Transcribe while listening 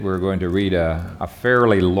We're going to read a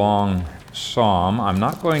fairly long psalm. I'm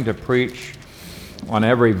not going to preach on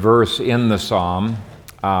every verse in the psalm,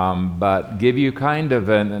 but give you kind of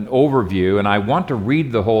an overview. And I want to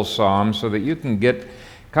read the whole psalm so that you can get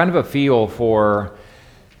kind of a feel for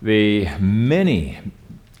the many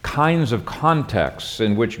kinds of contexts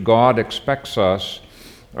in which God expects us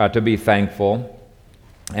to be thankful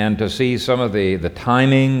and to see some of the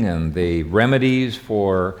timing and the remedies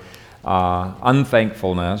for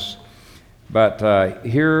unthankfulness. But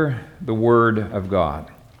hear the word of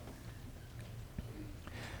God.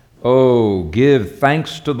 Oh, give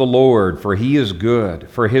thanks to the Lord, for he is good,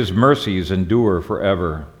 for his mercies endure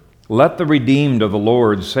forever. Let the redeemed of the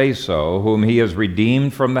Lord say so, whom he has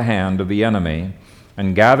redeemed from the hand of the enemy,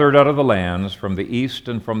 and gathered out of the lands from the east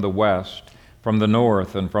and from the west, from the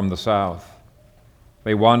north and from the south.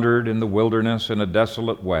 They wandered in the wilderness in a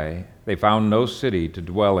desolate way. They found no city to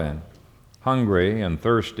dwell in. Hungry and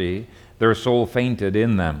thirsty, their soul fainted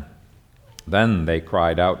in them. Then they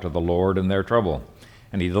cried out to the Lord in their trouble,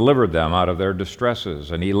 and he delivered them out of their distresses,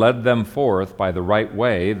 and he led them forth by the right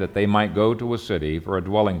way, that they might go to a city for a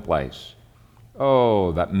dwelling place.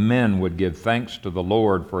 Oh, that men would give thanks to the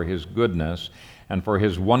Lord for his goodness, and for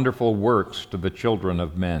his wonderful works to the children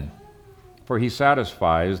of men. For he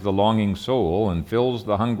satisfies the longing soul, and fills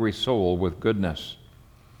the hungry soul with goodness.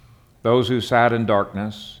 Those who sat in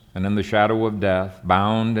darkness and in the shadow of death,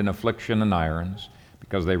 bound in affliction and irons,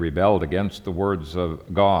 because they rebelled against the words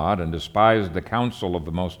of God and despised the counsel of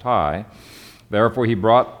the Most High. Therefore he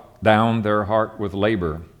brought down their heart with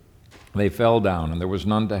labor. They fell down, and there was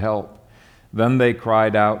none to help. Then they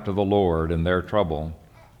cried out to the Lord in their trouble,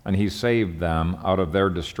 and he saved them out of their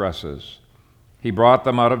distresses. He brought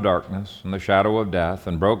them out of darkness and the shadow of death,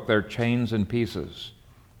 and broke their chains in pieces.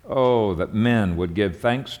 Oh, that men would give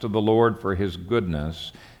thanks to the Lord for his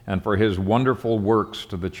goodness, and for his wonderful works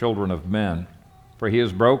to the children of men. For he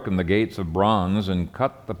has broken the gates of bronze, and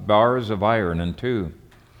cut the bars of iron in two.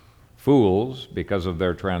 Fools, because of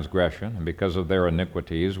their transgression and because of their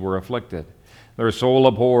iniquities, were afflicted. Their soul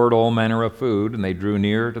abhorred all manner of food, and they drew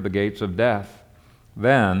near to the gates of death.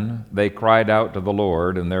 Then they cried out to the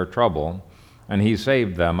Lord in their trouble, and he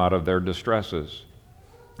saved them out of their distresses.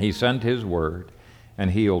 He sent his word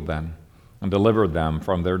and healed them, and delivered them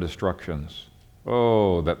from their destructions.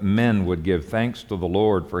 Oh, that men would give thanks to the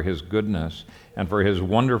Lord for his goodness, and for his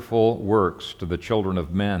wonderful works to the children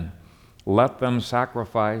of men. Let them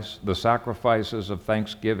sacrifice the sacrifices of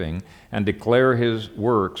thanksgiving, and declare his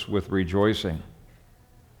works with rejoicing.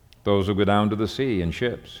 Those who go down to the sea in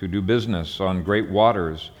ships, who do business on great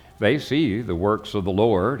waters, they see the works of the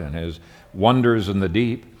Lord and his wonders in the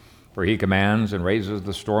deep. For he commands and raises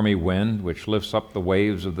the stormy wind, which lifts up the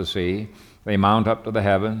waves of the sea. They mount up to the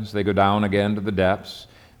heavens, they go down again to the depths.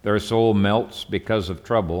 Their soul melts because of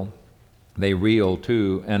trouble. They reel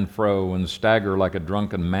to and fro, and stagger like a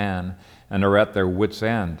drunken man, and are at their wits'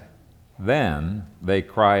 end. Then they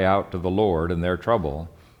cry out to the Lord in their trouble,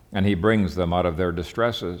 and he brings them out of their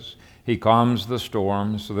distresses. He calms the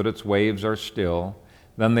storm so that its waves are still.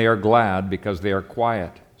 Then they are glad because they are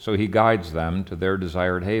quiet, so he guides them to their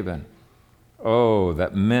desired haven. Oh,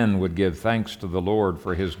 that men would give thanks to the Lord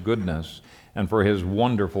for his goodness, and for his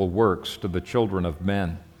wonderful works to the children of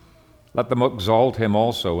men. Let them exalt him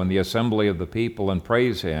also in the assembly of the people, and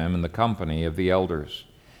praise him in the company of the elders.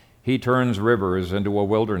 He turns rivers into a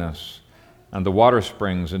wilderness, and the water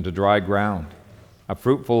springs into dry ground, a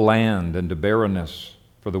fruitful land into barrenness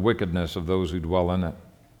for the wickedness of those who dwell in it.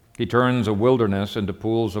 He turns a wilderness into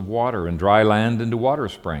pools of water, and dry land into water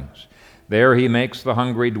springs. There he makes the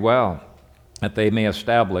hungry dwell, that they may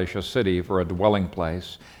establish a city for a dwelling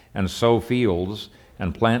place, and sow fields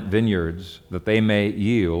and plant vineyards, that they may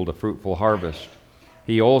yield a fruitful harvest.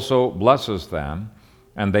 He also blesses them,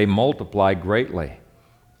 and they multiply greatly,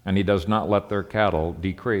 and he does not let their cattle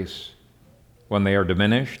decrease. When they are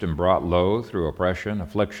diminished and brought low through oppression,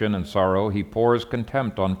 affliction, and sorrow, he pours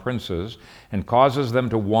contempt on princes, and causes them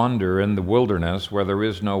to wander in the wilderness where there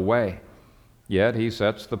is no way. Yet he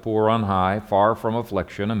sets the poor on high, far from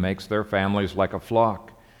affliction, and makes their families like a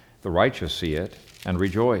flock. The righteous see it and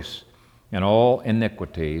rejoice, and all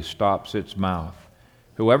iniquity stops its mouth.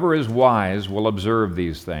 Whoever is wise will observe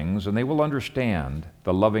these things, and they will understand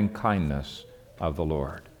the loving kindness of the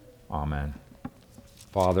Lord. Amen.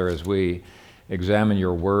 Father, as we examine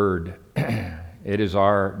your word, it is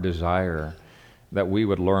our desire that we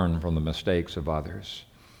would learn from the mistakes of others,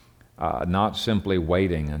 not simply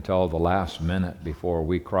waiting until the last minute before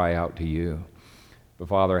we cry out to you, but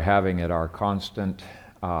Father, having it our constant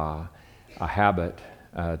a habit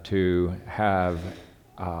to have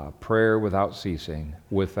prayer without ceasing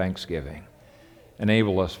with thanksgiving.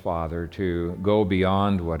 Enable us, Father, to go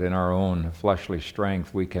beyond what in our own fleshly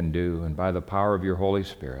strength we can do, and by the power of your Holy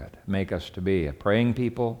Spirit, make us to be a praying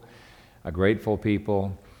people, a grateful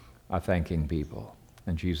people, a thanking people.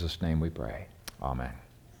 In Jesus' name we pray. Amen.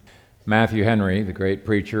 Matthew Henry, the great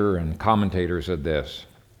preacher and commentator, said this: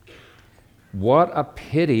 "What a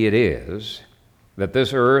pity it is that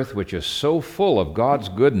this earth, which is so full of God's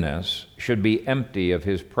goodness, should be empty of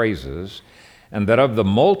his praises, and that of the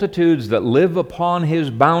multitudes that live upon his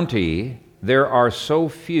bounty, there are so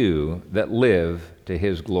few that live to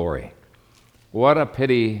his glory." What a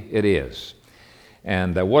pity it is.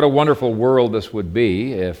 And what a wonderful world this would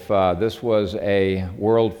be if this was a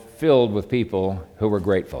world filled with people who were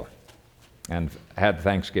grateful and had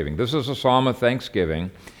thanksgiving. This is a psalm of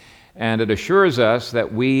thanksgiving, and it assures us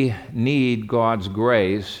that we need God's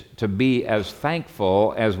grace to be as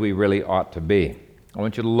thankful as we really ought to be. I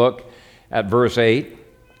want you to look at verse 8.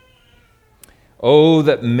 "Oh,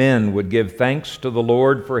 that men would give thanks to the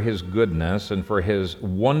Lord for his goodness and for his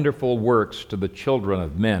wonderful works to the children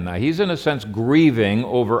of men." Now, he's in a sense grieving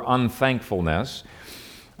over unthankfulness,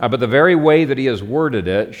 but the very way that he has worded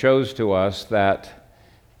it shows to us that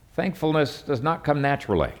thankfulness does not come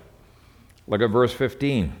naturally. Look at verse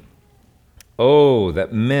 15. "Oh,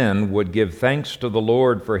 that men would give thanks to the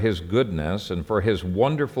Lord for his goodness and for his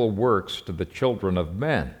wonderful works to the children of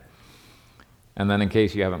men." And then, in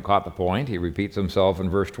case you haven't caught the point, he repeats himself in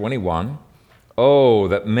verse 21. "Oh,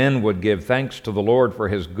 that men would give thanks to the Lord for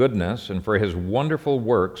his goodness and for his wonderful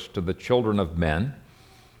works to the children of men."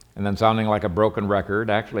 And then, sounding like a broken record,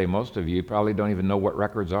 actually most of you probably don't even know what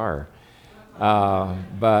records are.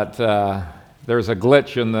 But there's a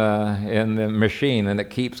glitch in the machine, and it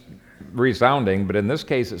keeps resounding. But in this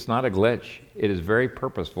case, it's not a glitch. It is very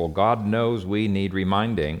purposeful. God knows we need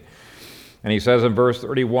reminding. And he says in verse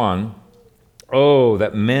 31, "Oh,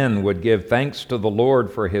 that men would give thanks to the Lord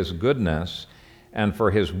for his goodness and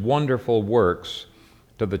for his wonderful works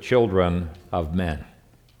to the children of men."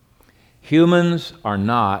 Humans are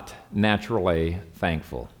not naturally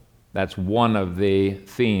thankful. That's one of the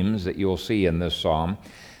themes that you'll see in this psalm.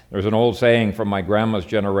 There's an old saying from my grandma's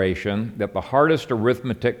generation that the hardest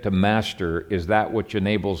arithmetic to master is that which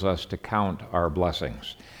enables us to count our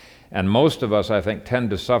blessings. And most of us, I think,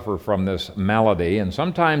 tend to suffer from this malady. And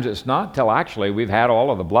sometimes it's not till actually we've had all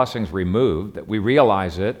of the blessings removed that we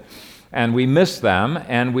realize it, and we miss them,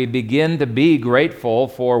 and we begin to be grateful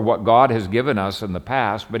for what God has given us in the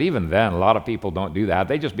past. But even then, a lot of people don't do that.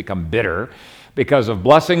 They just become bitter because of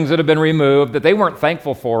blessings that have been removed that they weren't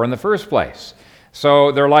thankful for in the first place.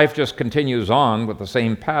 So their life just continues on with the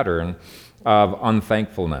same pattern of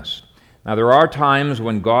unthankfulness. Now, there are times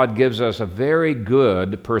when God gives us a very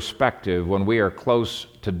good perspective when we are close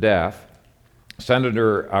to death.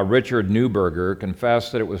 Senator Richard Neuberger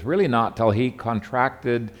confessed that it was really not till he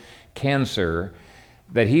contracted cancer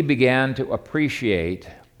that he began to appreciate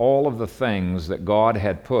all of the things that God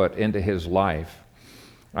had put into his life.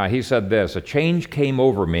 He said this: "A change came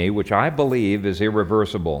over me which I believe is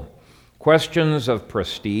irreversible. Questions of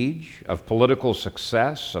prestige, of political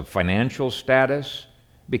success, of financial status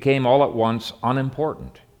became all at once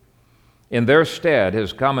unimportant. In their stead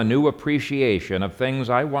has come a new appreciation of things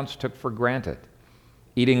I once took for granted: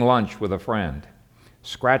 eating lunch with a friend,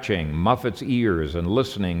 scratching Muffet's ears and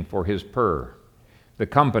listening for his purr, the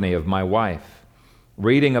company of my wife,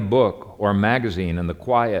 reading a book or magazine in the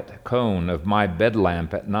quiet cone of my bed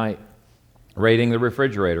lamp at night, raiding the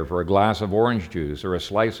refrigerator for a glass of orange juice or a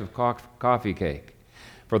slice of coffee cake.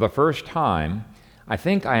 For the first time, I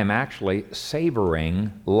think I am actually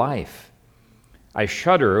savoring life. I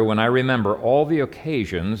shudder when I remember all the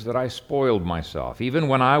occasions that I spoiled myself, even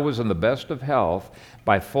when I was in the best of health,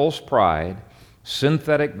 by false pride,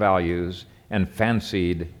 synthetic values, and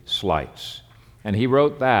fancied slights." And he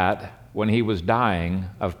wrote that when he was dying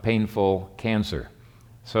of painful cancer.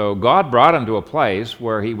 So God brought him to a place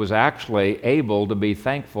where he was actually able to be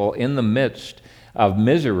thankful in the midst of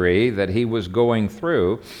misery that he was going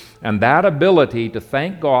through. And that ability to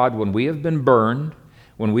thank God when we have been burned,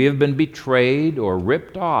 when we have been betrayed or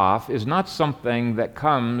ripped off, is not something that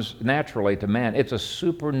comes naturally to man. It's a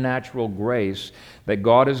supernatural grace that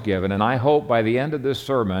God has given. And I hope by the end of this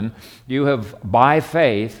sermon, you have, by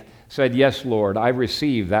faith, said, "Yes, Lord, I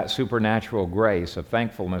receive that supernatural grace of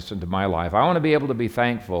thankfulness into my life." I want to be able to be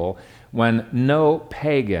thankful when no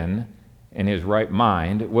pagan in his right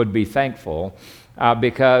mind would be thankful,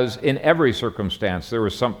 because in every circumstance there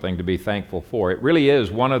is something to be thankful for. It really is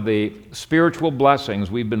one of the spiritual blessings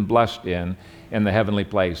we've been blessed in the heavenly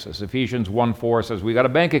places. Ephesians 1:4 says we got a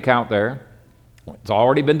bank account there. It's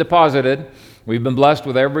already been deposited. We've been blessed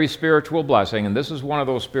with every spiritual blessing, and this is one of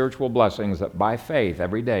those spiritual blessings that by faith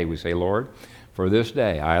every day we say, Lord, for this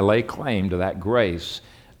day I lay claim to that grace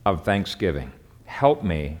of thanksgiving. Help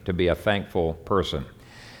me to be a thankful person.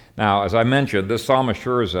 Now, as I mentioned, this psalm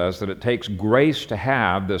assures us that it takes grace to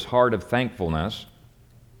have this heart of thankfulness,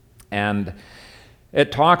 and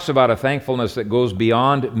it talks about a thankfulness that goes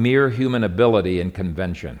beyond mere human ability and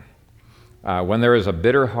convention. When there is a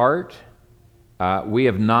bitter heart, we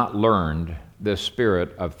have not learned this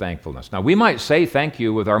spirit of thankfulness. Now, we might say thank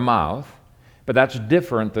you with our mouth, but that's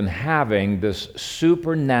different than having this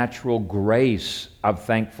supernatural grace of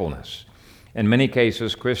thankfulness. In many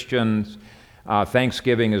cases, Christians'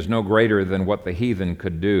 thanksgiving is no greater than what the heathen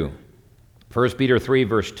could do. 1 Peter 3,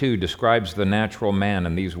 verse 2 describes the natural man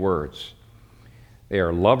in these words. They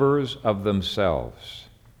are lovers of themselves,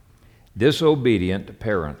 disobedient to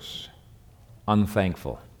parents,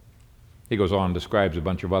 unthankful. He goes on and describes a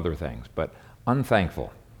bunch of other things, but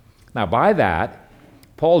unthankful. Now, by that,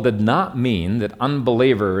 Paul did not mean that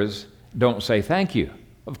unbelievers don't say thank you.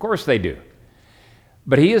 Of course they do.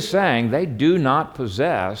 But he is saying they do not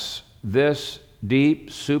possess this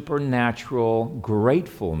deep, supernatural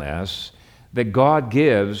gratefulness that God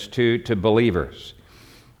gives to believers.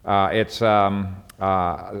 It's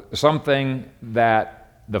something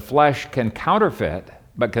that the flesh can counterfeit,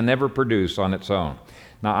 but can never produce on its own.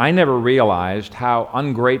 Now, I never realized how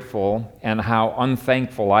ungrateful and how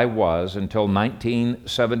unthankful I was until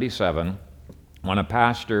 1977, when a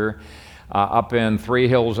pastor up in Three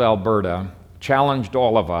Hills, Alberta, challenged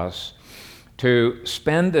all of us to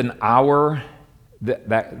spend an hour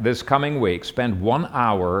this coming week, spend 1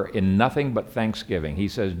 hour in nothing but thanksgiving. He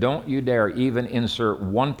says, don't you dare even insert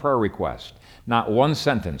one prayer request, not one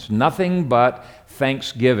sentence, nothing but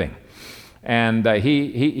thanksgiving. And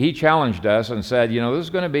he challenged us and said, you know, this is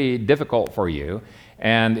going to be difficult for you.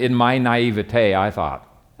 And in my naivete, I thought,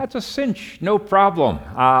 that's a cinch, no problem.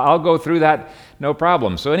 I'll go through that, no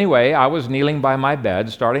problem. So anyway, I was kneeling by my bed,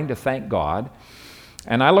 starting to thank God.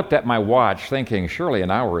 And I looked at my watch thinking, surely an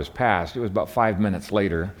hour has passed. It was about 5 minutes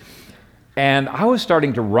later. And I was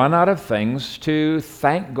starting to run out of things to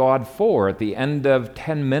thank God for at the end of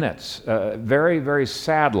 10 minutes. Very, very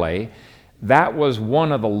sadly, that was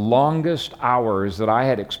one of the longest hours that I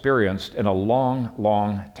had experienced in a long,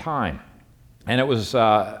 long time. And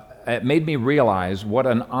it made me realize what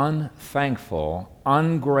an unthankful,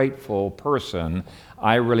 ungrateful person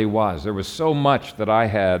I really was. There was so much that I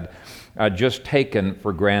had just taken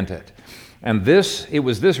for granted. And it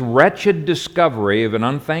was this wretched discovery of an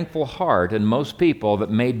unthankful heart in most people that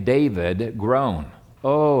made David groan.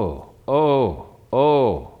 Oh,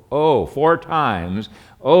 4 times,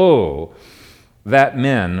 that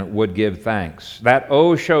men would give thanks. That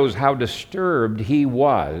shows how disturbed he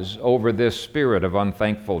was over this spirit of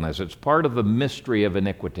unthankfulness. It's part of the mystery of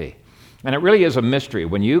iniquity. And it really is a mystery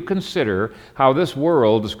when you consider how this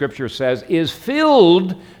world, the Scripture says, is full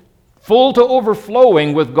to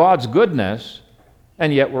overflowing with God's goodness,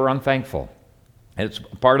 and yet we're unthankful. It's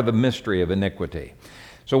part of the mystery of iniquity.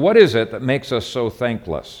 So what is it that makes us so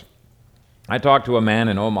thankless? I talked to a man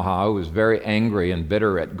in Omaha who was very angry and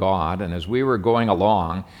bitter at God, and as we were going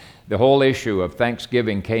along, the whole issue of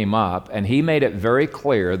Thanksgiving came up, and he made it very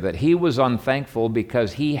clear that he was unthankful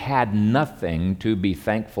because he had nothing to be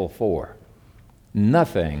thankful for.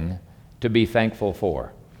 Nothing to be thankful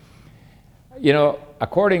for. You know,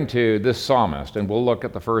 according to this psalmist, and we'll look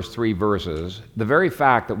at the first 3 verses, the very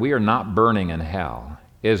fact that we are not burning in hell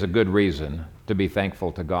is a good reason to be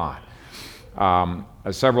thankful to God.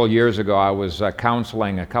 Several years ago, I was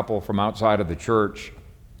counseling a couple from outside of the church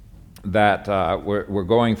that were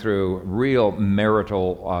going through real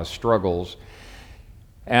marital struggles.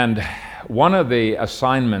 And one of the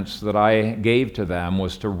assignments that I gave to them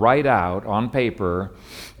was to write out on paper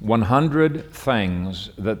 100 things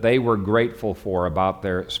that they were grateful for about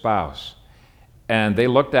their spouse. And they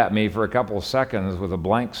looked at me for a couple of seconds with a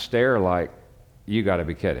blank stare like, you got to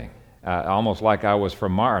be kidding. Almost like I was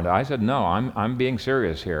from Mars. I said, no, I'm being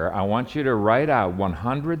serious here. I want you to write out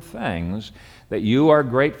 100 things that you are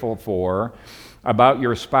grateful for about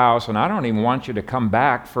your spouse, and I don't even want you to come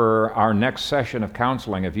back for our next session of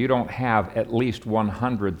counseling if you don't have at least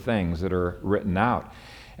 100 things that are written out.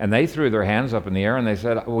 And they threw their hands up in the air and they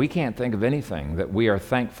said, we can't think of anything that we are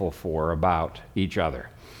thankful for about each other.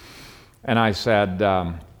 And I said,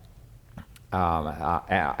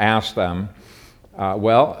 asked them,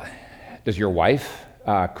 well, does your wife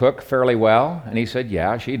cook fairly well? And he said,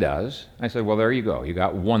 yeah, she does. I said, well, there you go. You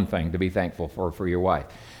got one thing to be thankful for your wife.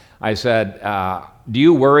 I said, do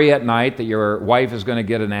you worry at night that your wife is going to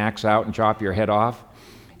get an axe out and chop your head off?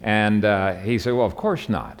 And he said, well, of course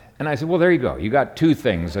not. And I said, well, there you go. You got 2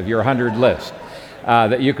 things of your 100 list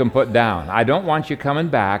that you can put down. I don't want you coming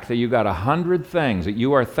back that you got 100 things that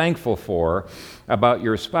you are thankful for about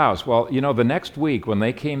your spouse. Well, the next week when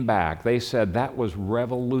they came back, they said that was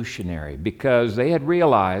revolutionary because they had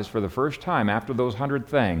realized for the first time after those 100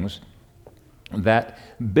 things that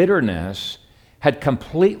bitterness had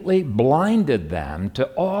completely blinded them to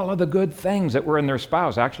all of the good things that were in their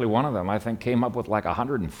spouse. Actually, one of them, I think, came up with like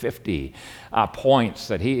 150 points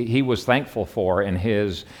that he was thankful for in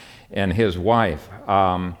his wife.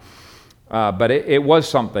 But it was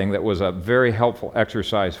something that was a very helpful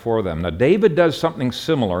exercise for them. Now, David does something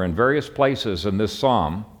similar in various places in this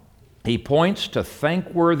psalm. He points to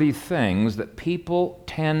thankworthy things that people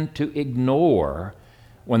tend to ignore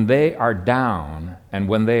when they are down and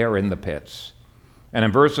when they are in the pits. And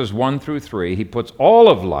in verses 1 through 3, he puts all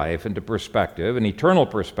of life into perspective, an eternal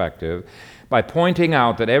perspective, by pointing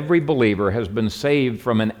out that every believer has been saved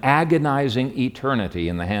from an agonizing eternity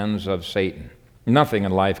in the hands of Satan. Nothing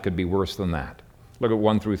in life could be worse than that. Look at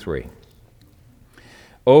 1 through 3.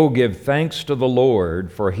 Oh, give thanks to the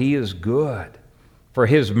Lord, for he is good. For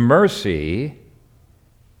his mercy,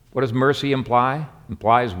 what does mercy imply? It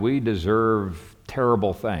implies we deserve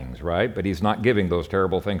terrible things, right? But he's not giving those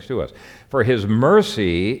terrible things to us. For his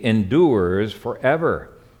mercy endures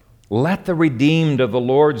forever. Let the redeemed of the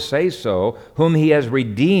Lord say so, whom he has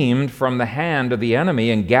redeemed from the hand of the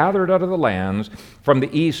enemy and gathered out of the lands from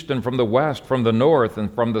the east and from the west, from the north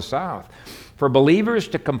and from the south. For believers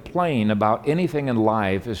to complain about anything in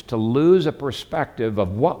life is to lose a perspective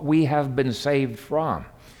of what we have been saved from,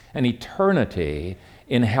 an eternity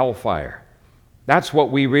in hellfire. That's what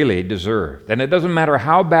we really deserve. And it doesn't matter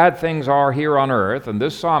how bad things are here on earth, and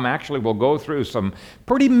this psalm actually will go through some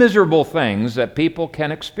pretty miserable things that people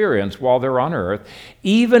can experience while they're on earth.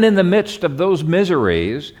 Even in the midst of those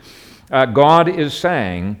miseries, God is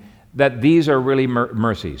saying that these are really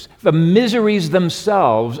mercies. The miseries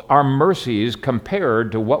themselves are mercies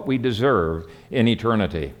compared to what we deserve in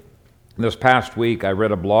eternity. This past week, I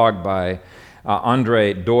read a blog by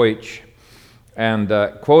Andre Deutsch, and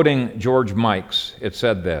quoting George Mikes, it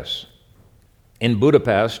said this: in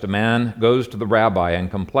Budapest, a man goes to the rabbi and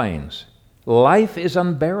complains, "Life is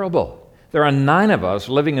unbearable. There are 9 of us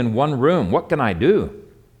living in one room. What can I do?"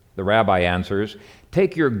 The rabbi answers,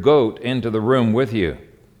 "Take your goat into the room with you."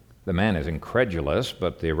 The man is incredulous,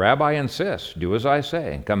 but the rabbi insists, "Do as I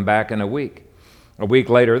say, and come back in a week." A week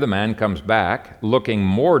later, the man comes back, looking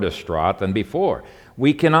more distraught than before.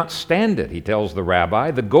 "We cannot stand it," he tells the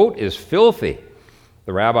rabbi. "The goat is filthy."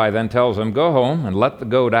 The rabbi then tells him, "Go home and let the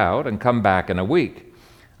goat out and come back in a week."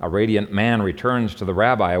 A radiant man returns to the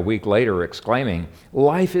rabbi a week later, exclaiming,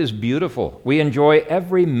 "Life is beautiful. We enjoy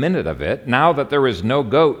every minute of it now that there is no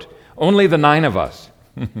goat, only the 9 of us."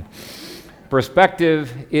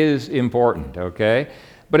 Perspective is important, okay?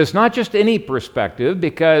 But it's not just any perspective,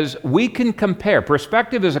 because we can compare.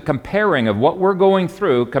 Perspective is a comparing of what we're going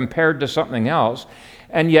through compared to something else,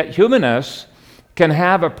 and yet humanists can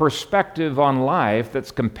have a perspective on life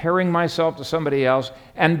that's comparing myself to somebody else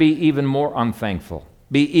and be even more unthankful,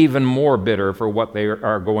 be even more bitter for what they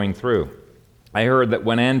are going through. I heard that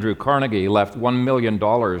when Andrew Carnegie left $1 million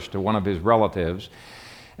to one of his relatives,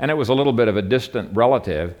 and it was a little bit of a distant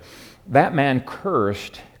relative, that man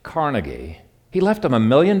cursed Carnegie. He left him $1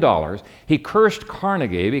 million. He cursed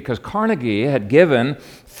Carnegie because Carnegie had given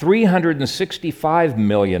 $365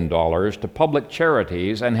 million to public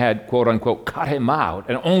charities and had, quote unquote, cut him out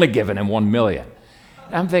and only given him $1 million.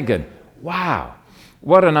 And I'm thinking, wow,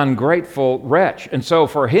 what an ungrateful wretch. And so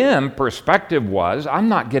for him, perspective was, I'm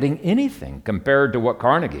not getting anything compared to what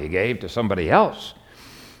Carnegie gave to somebody else.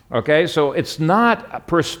 Okay, so it's not a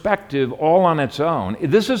perspective all on its own.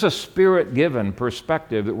 This is a Spirit-given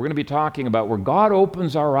perspective that we're going to be talking about, where God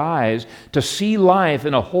opens our eyes to see life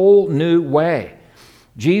in a whole new way.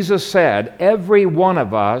 Jesus said, every one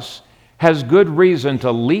of us has good reason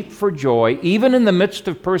to leap for joy, even in the midst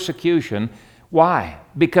of persecution. Why?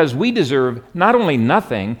 Because we deserve not only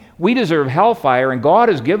nothing, we deserve hellfire, and God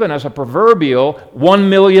has given us a proverbial $1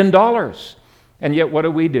 million. And yet what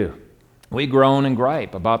do? We groan and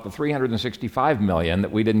gripe about the $365 million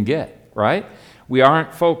that we didn't get, right? We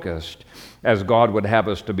aren't focused as God would have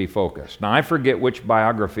us to be focused. Now, I forget which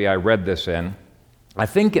biography I read this in. I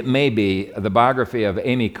think it may be the biography of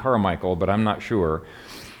Amy Carmichael, but I'm not sure.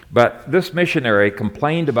 But this missionary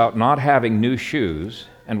complained about not having new shoes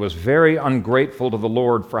and was very ungrateful to the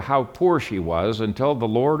Lord for how poor she was, until the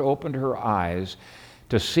Lord opened her eyes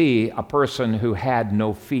to see a person who had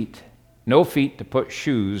no feet to put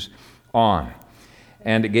shoes on.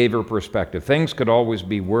 And it gave her perspective. Things could always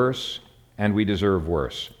be worse, and we deserve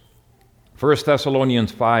worse. 1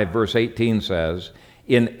 Thessalonians 5, verse 18 says,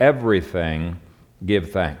 "In everything give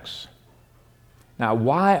thanks." Now,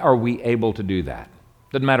 why are we able to do that?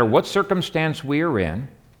 Doesn't matter what circumstance we are in.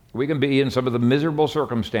 We can be in some of the miserable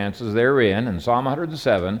circumstances they're in Psalm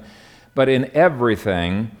 107, but in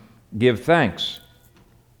everything give thanks.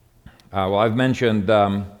 I've mentioned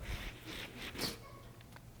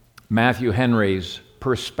Matthew Henry's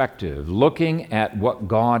perspective, looking at what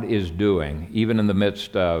God is doing, even in the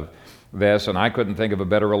midst of this, and I couldn't think of a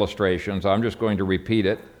better illustration, so I'm just going to repeat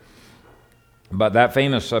it. But that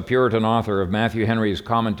famous Puritan author of Matthew Henry's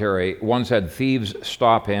commentary once had thieves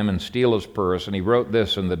stop him and steal his purse, and he wrote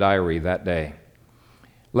this in the diary that day: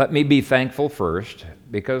 "Let me be thankful first,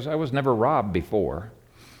 because I was never robbed before.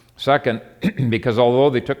 Second, because although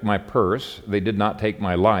they took my purse, they did not take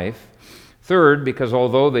my life. Third, because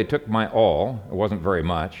although they took my all, it wasn't very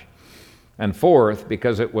much. And fourth,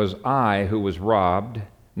 because it was I who was robbed,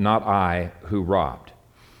 not I who robbed."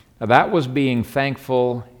 Now that was being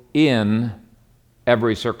thankful in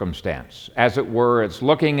every circumstance. As it were, it's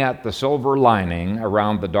looking at the silver lining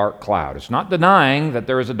around the dark cloud. It's not denying that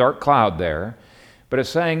there is a dark cloud there, but it's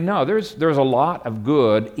saying, no, there's a lot of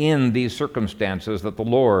good in these circumstances that the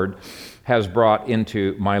Lord has brought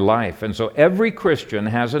into my life. And so every Christian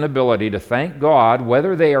has an ability to thank God,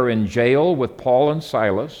 whether they are in jail with Paul and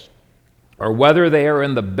Silas, or whether they are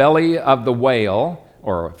in the belly of the whale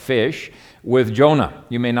or fish with Jonah.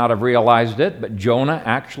 You may not have realized it, but Jonah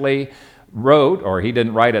actually wrote, or he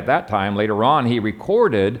didn't write at that time, later on he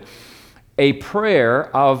recorded a prayer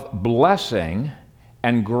of blessing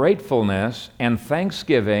and gratefulness and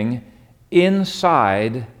thanksgiving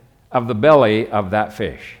inside of the belly of that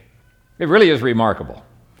fish. It really is remarkable.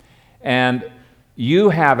 And you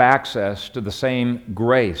have access to the same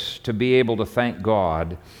grace to be able to thank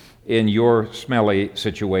God in your smelly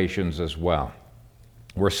situations as well.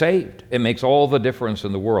 We're saved. It makes all the difference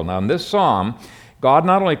in the world. Now, in this psalm, God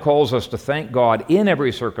not only calls us to thank God in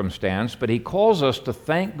every circumstance, but he calls us to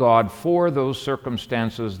thank God for those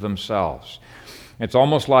circumstances themselves. It's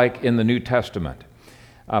almost like in the New Testament.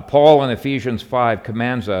 Paul in Ephesians 5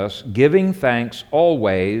 commands us, giving thanks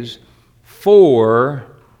always for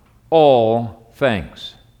all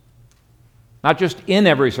things. Not just in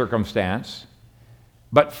every circumstance,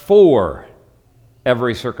 but for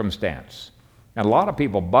every circumstance. And a lot of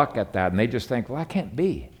people buck at that, and they just think, well, that can't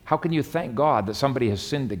be. How can you thank God that somebody has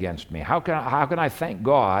sinned against me? How can I thank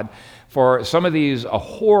God for some of these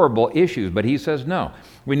horrible issues? But he says, no,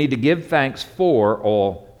 we need to give thanks for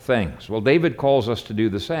all things. Well, David calls us to do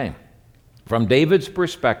the same. From David's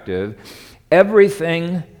perspective,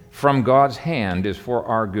 everything from God's hand is for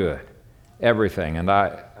our good. Everything. And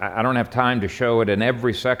I don't have time to show it in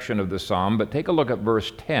every section of the psalm, but take a look at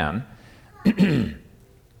verse 10.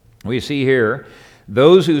 We see here,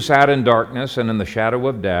 those who sat in darkness and in the shadow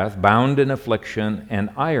of death, bound in affliction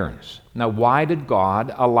and irons. Now, why did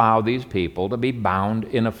God allow these people to be bound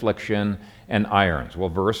in affliction and irons? Well,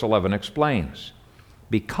 verse 11 explains.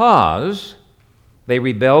 Because they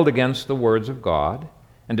rebelled against the words of God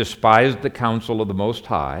and despised the counsel of the Most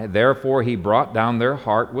High, therefore he brought down their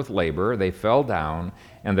heart with labor. They fell down,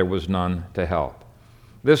 and there was none to help.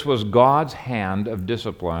 This was God's hand of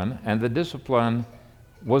discipline, and the discipline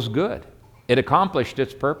was good. It accomplished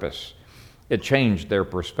its purpose. It changed their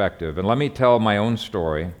perspective. And let me tell my own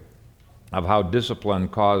story of how discipline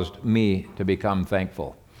caused me to become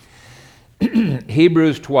thankful.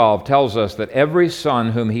 Hebrews 12 tells us that every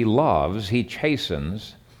son whom he loves, he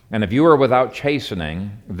chastens, and if you are without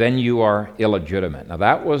chastening, then you are illegitimate. Now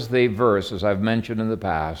that was the verse, as I've mentioned in the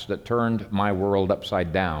past, that turned my world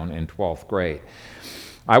upside down in 12th grade.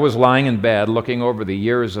 I was lying in bed looking over the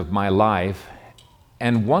years of my life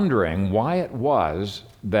and wondering why it was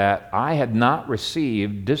that I had not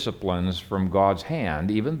received disciplines from God's hand,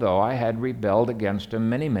 even though I had rebelled against him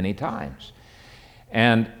many, many times.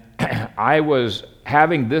 And I was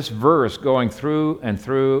having this verse going through and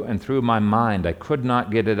through and through my mind. I could not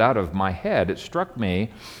get it out of my head. It struck me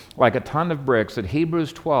like a ton of bricks that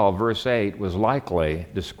Hebrews 12, verse 8, was likely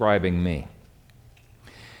describing me.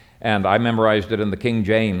 And I memorized it in the King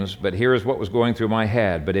James, but here's what was going through my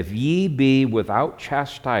head. But if ye be without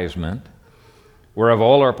chastisement, whereof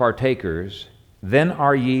all are partakers, then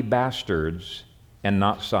are ye bastards and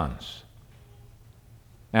not sons.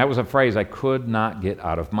 That was a phrase I could not get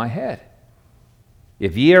out of my head.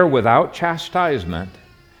 If ye are without chastisement,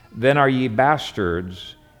 then are ye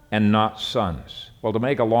bastards and not sons. Well, to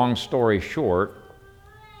make a long story short,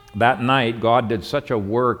 that night God did such a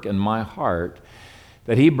work in my heart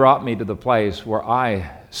that he brought me to the place where I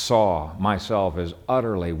saw myself as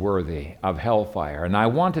utterly worthy of hellfire. And I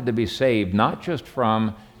wanted to be saved not just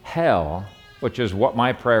from hell, which is what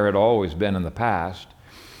my prayer had always been in the past,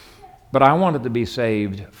 but I wanted to be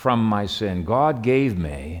saved from my sin. God gave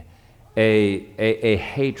me a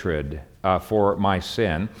hatred for my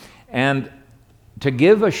sin, and to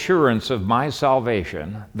give assurance of my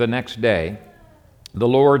salvation the next day, the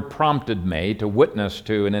Lord prompted me to witness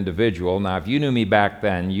to an individual. Now, if you knew me back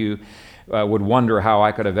then, you would wonder how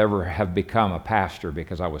I could have become a pastor,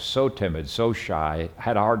 because I was so timid, so shy,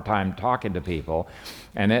 had a hard time talking to people,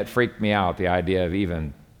 and it freaked me out, the idea of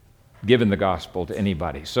even giving the gospel to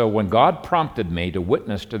anybody. So when God prompted me to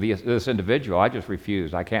witness to this individual, I just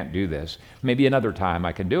refused. I can't do this. Maybe another time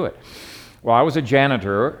I can do it. Well, I was a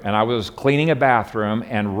janitor, and I was cleaning a bathroom,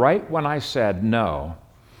 and right when I said no,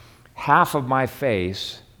 half of my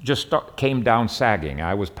face just came down sagging.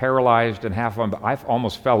 I was paralyzed, and I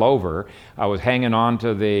almost fell over. I was hanging on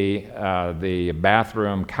to the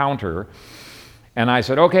bathroom counter, and I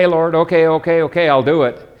said, "Okay, Lord, okay, I'll do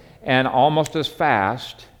it." And almost as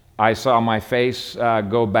fast, I saw my face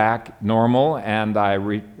go back normal, and I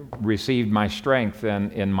received my strength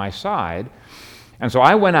in my side. And so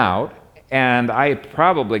I went out, and I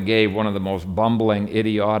probably gave one of the most bumbling,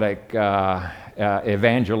 idiotic,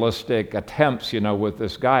 evangelistic attempts, with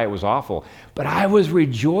this guy. It was awful. But I was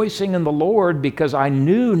rejoicing in the Lord, because I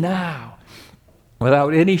knew now,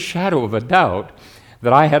 without any shadow of a doubt,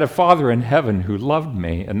 that I had a Father in heaven who loved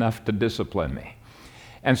me enough to discipline me.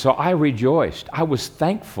 And so I rejoiced. I was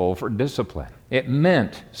thankful for discipline. It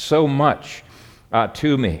meant so much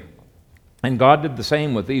to me. And God did the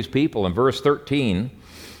same with these people. In verse 13,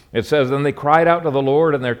 it says, "Then they cried out to the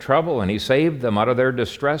Lord in their trouble, and He saved them out of their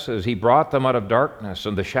distresses. He brought them out of darkness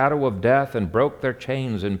and the shadow of death, and broke their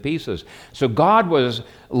chains in pieces." So God was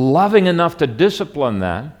loving enough to discipline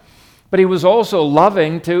them, but He was also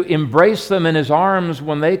loving to embrace them in His arms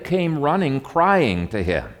when they came running, crying to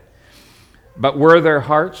Him. But were their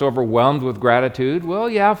hearts overwhelmed with gratitude? Well,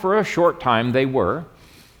 yeah, for a short time they were,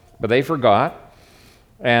 but they forgot,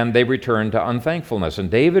 and they returned to unthankfulness.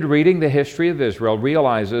 And David, reading the history of Israel,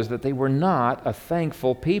 realizes that they were not a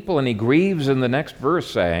thankful people, and he grieves in the next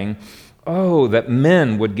verse, saying, "Oh, that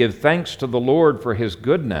men would give thanks to the Lord for His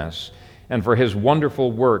goodness and for His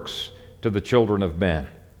wonderful works to the children of men."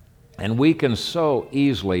 And we can so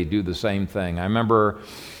easily do the same thing. I remember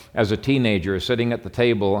as a teenager sitting at the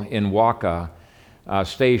table in Waka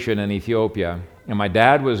station in Ethiopia, and my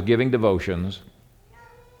dad was giving devotions,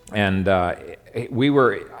 and we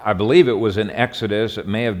were, I believe it was in Exodus, it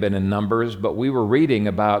may have been in Numbers, but we were reading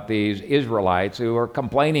about these Israelites who were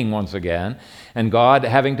complaining once again, and God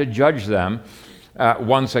having to judge them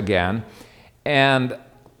once again. And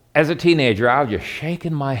as a teenager, I was just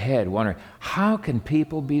shaking my head, wondering, how can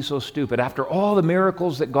people be so stupid? After all the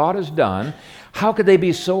miracles that God has done, how could they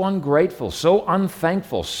be so ungrateful, so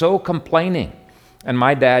unthankful, so complaining? And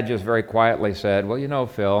my dad just very quietly said, "Well,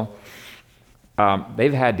 Phil,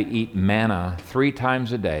 they've had to eat manna 3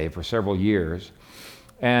 times a day for several years,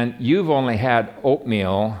 and you've only had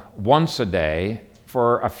oatmeal once a day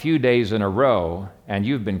for a few days in a row, and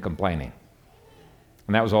you've been complaining."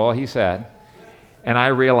 And that was all he said. And I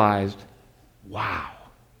realized, wow,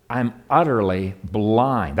 I'm utterly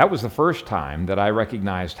blind. That was the first time that I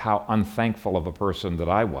recognized how unthankful of a person that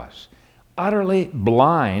I was. Utterly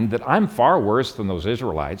blind that I'm far worse than those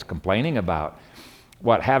Israelites complaining about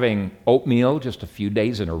having oatmeal just a few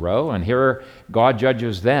days in a row. And here God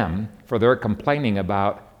judges them for their complaining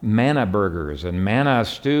about manna burgers and manna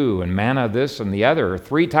stew and manna this and the other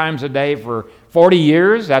 3 times a day for 40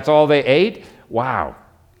 years. That's all they ate. Wow.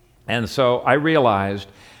 And so I realized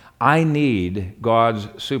I need God's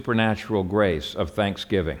supernatural grace of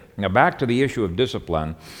thanksgiving. Now back to the issue of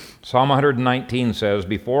discipline. Psalm 119 says,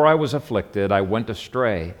 "Before I was afflicted, I went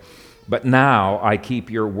astray, but now I keep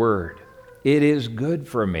your word. It is good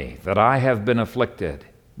for me that I have been afflicted,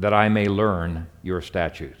 that I may learn your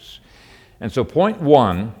statutes." And so point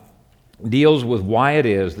 1 deals with why it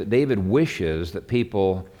is that David wishes that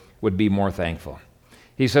people would be more thankful.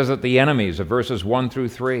 He says that the enemies of verses 1 through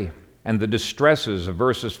 3 and the distresses of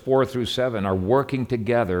verses 4 through 7 are working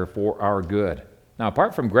together for our good. Now,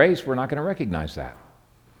 apart from grace, we're not going to recognize that.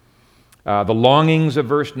 The longings of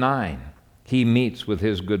verse 9, He meets with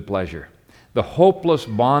His good pleasure. The hopeless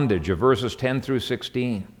bondage of verses 10 through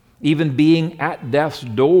 16, even being at death's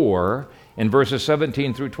door in verses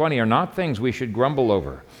 17 through 20, are not things we should grumble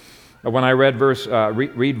over. When I read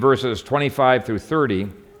verses 25 through 30,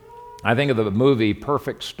 I think of the movie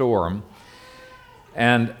Perfect Storm,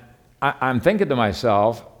 and I'm thinking to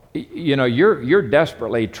myself, you're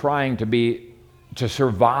desperately trying to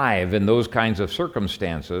survive in those kinds of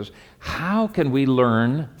circumstances. How can we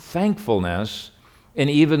learn thankfulness in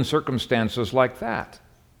even circumstances like that?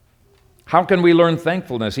 How can we learn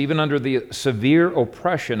thankfulness even under the severe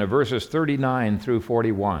oppression of verses 39 through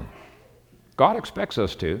 41? God expects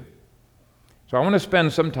us to. So I want to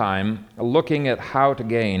spend some time looking at how to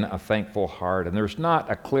gain a thankful heart. And there's not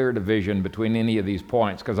a clear division between any of these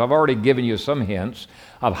points because I've already given you some hints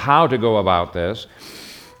of how to go about this.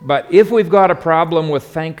 But if we've got a problem with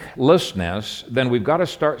thanklessness, then we've got to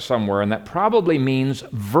start somewhere, and that probably means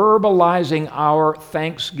verbalizing our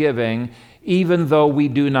thanksgiving even though we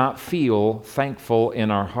do not feel thankful in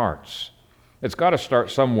our hearts. It's got to start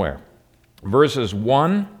somewhere. Verses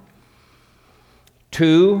 1,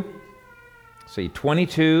 2,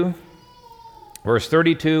 22, verse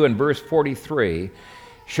 32, and verse 43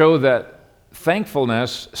 show that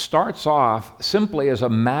thankfulness starts off simply as a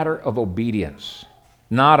matter of obedience,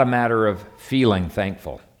 not a matter of feeling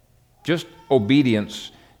thankful. Just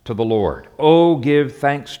obedience to the Lord. Oh, give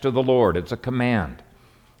thanks to the Lord. It's a command.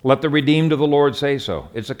 Let the redeemed of the Lord say so.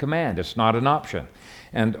 It's a command. It's not an option.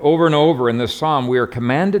 And over in this psalm, we are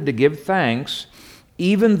commanded to give thanks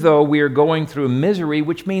even though we are going through misery,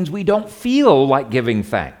 which means we don't feel like giving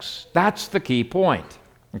thanks. That's the key point,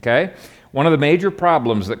 okay? One of the major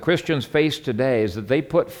problems that Christians face today is that they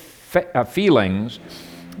put feelings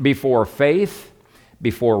before faith,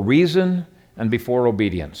 before reason, and before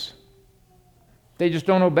obedience. They just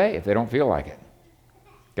don't obey if they don't feel like it,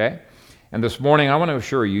 okay? And this morning, I want to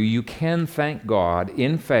assure you, you can thank God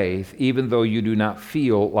in faith even though you do not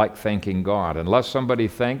feel like thanking God. Unless somebody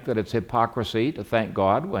think that it's hypocrisy to thank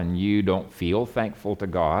God when you don't feel thankful to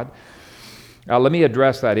God. Let me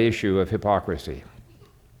address that issue of hypocrisy.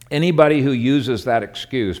 Anybody who uses that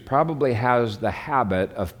excuse probably has the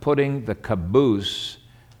habit of putting the caboose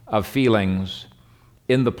of feelings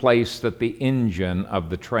in the place that the engine of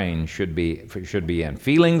the train should be in.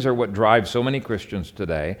 Feelings are what drive so many Christians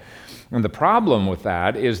today. And the problem with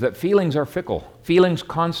that is that feelings are fickle. Feelings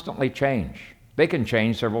constantly change. They can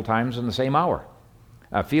change several times in the same hour.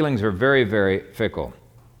 Feelings are very, very fickle.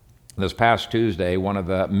 This past Tuesday, one of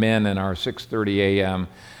the men in our 6:30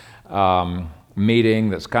 a.m. Meeting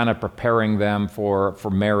that's kind of preparing them for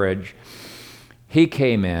marriage, he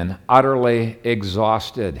came in utterly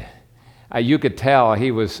exhausted. You could tell he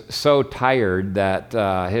was so tired that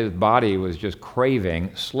his body was just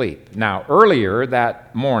craving sleep. Now, earlier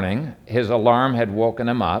that morning, his alarm had woken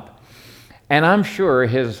him up, and I'm sure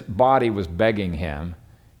his body was begging him,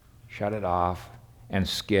 shut it off and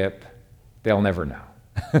skip. They'll never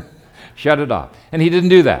know. Shut it off. And he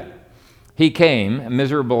didn't do that. He came,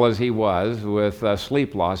 miserable as he was with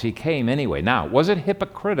sleep loss, he came anyway. Now, was it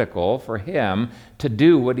hypocritical for him to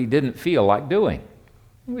do what he didn't feel like doing?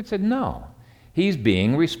 We said, no. He's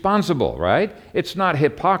being responsible, right? It's not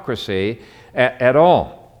hypocrisy at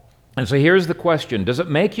all. And so here's the question. Does it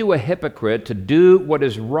make you a hypocrite to do what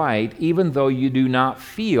is right even though you do not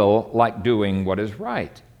feel like doing what is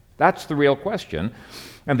right? That's the real question.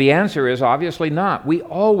 And the answer is obviously not. We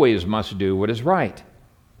always must do what is right.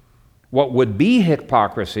 What would be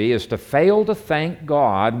hypocrisy is to fail to thank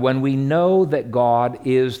God when we know that God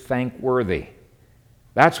is thankworthy.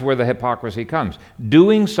 That's where the hypocrisy comes.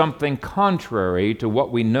 Doing something contrary to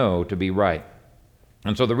what we know to be right.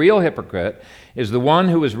 And so the real hypocrite is the one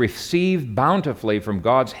who has received bountifully from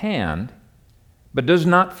God's hand, but does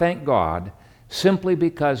not thank God simply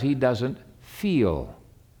because he doesn't feel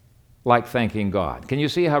like thanking God. Can you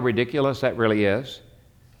see how ridiculous that really is?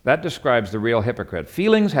 That describes the real hypocrite.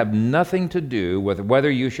 Feelings have nothing to do with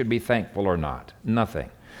whether you should be thankful or not. Nothing.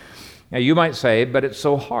 Now you might say, but it's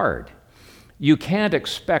so hard. You can't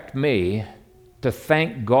expect me to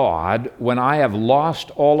thank God when I have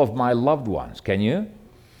lost all of my loved ones, can you?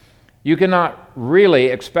 You cannot really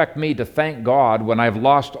expect me to thank God when I've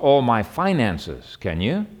lost all my finances, can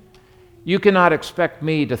you? You cannot expect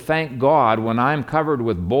me to thank God when I'm covered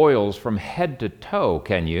with boils from head to toe,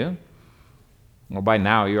 can you? Well, by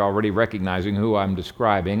now you're already recognizing who I'm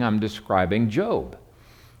describing. I'm describing Job.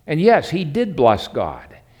 And yes, he did bless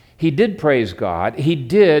God. He did praise God. He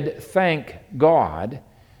did thank God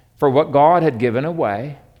for what God had given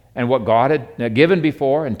away and what God had given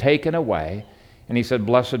before and taken away. And he said,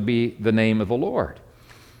 blessed be the name of the Lord.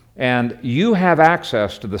 And you have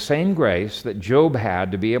access to the same grace that Job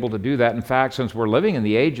had to be able to do that. In fact, since we're living in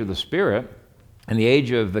the age of the Spirit and the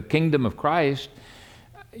age of the kingdom of Christ,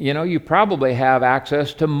 you probably have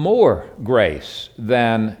access to more grace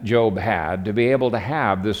than Job had to be able to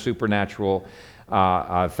have this supernatural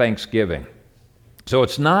thanksgiving. So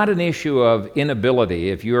it's not an issue of inability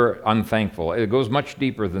if you're unthankful. It goes much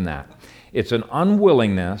deeper than that. It's an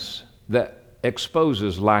unwillingness that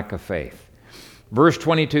exposes lack of faith. Verse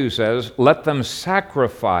 22 says, let them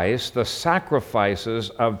sacrifice the sacrifices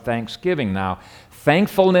of thanksgiving. Now,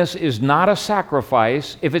 Thankfulness is not a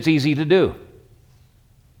sacrifice if it's easy to do.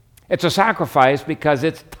 It's a sacrifice because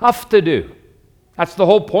it's tough to do. That's the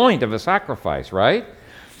whole point of a sacrifice, right?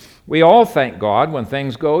 We all thank God when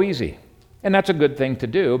things go easy. And that's a good thing to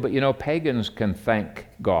do, but pagans can thank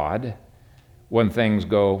God when things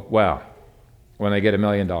go well. When they get $1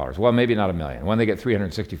 million. Well, maybe not $1 million. When they get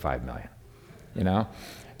 $365 million.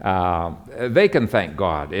 They can thank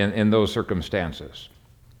God in those circumstances.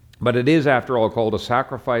 But it is, after all, called a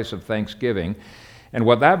sacrifice of thanksgiving. And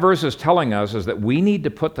what that verse is telling us is that we need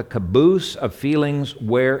to put the caboose of feelings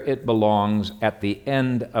where it belongs at the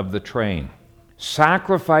end of the train.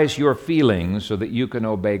 Sacrifice your feelings so that you can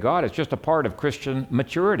obey God. It's just a part of Christian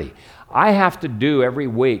maturity. I have to do every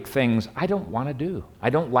week things I don't want to do.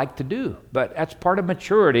 I don't like to do. But that's part of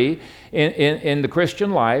maturity in the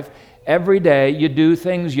Christian life. Every day you do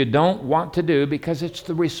things you don't want to do because it's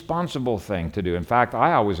the responsible thing to do. In fact,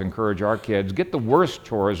 I always encourage our kids, get the worst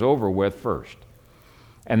chores over with first.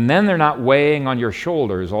 And then they're not weighing on your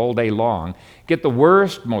shoulders all day long. Get the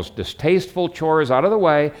worst, most distasteful chores out of the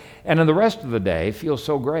way, and in the rest of the day, feel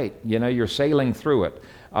so great. You're sailing through it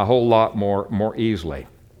a whole lot more easily.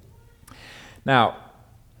 Now,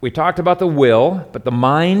 we talked about the will, but the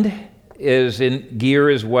mind is in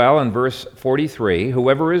gear as well in verse 43.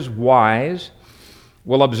 Whoever is wise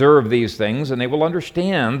will observe these things, and they will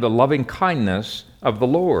understand the loving kindness of the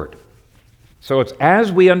Lord. So it's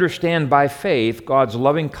as we understand by faith God's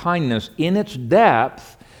loving kindness in its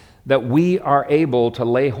depth that we are able to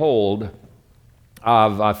lay hold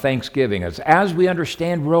of thanksgiving. It's as we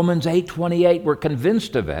understand Romans 8:28, we're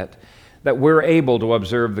convinced of it, that we're able to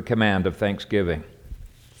observe the command of thanksgiving.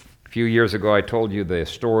 A few years ago, I told you the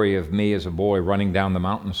story of me as a boy running down the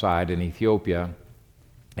mountainside in Ethiopia.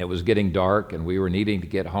 It was getting dark, and we were needing to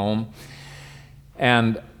get home.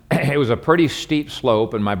 And it was a pretty steep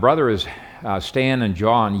slope, and my brothers, Stan and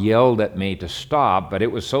John, yelled at me to stop, but it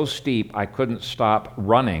was so steep I couldn't stop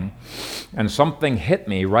running. And something hit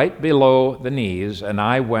me right below the knees, and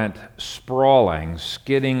I went sprawling,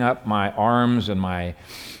 skidding up my arms and my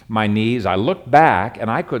knees. I looked back, and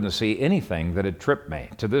I couldn't see anything that had tripped me.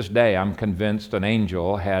 To this day, I'm convinced an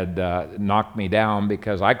angel had knocked me down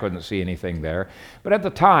because I couldn't see anything there. But at the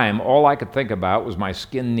time, all I could think about was my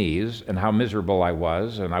skinned knees and how miserable I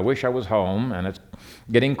was, and I wish I was home, and it's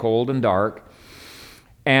getting cold and dark.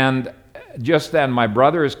 And just then, my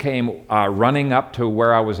brothers came running up to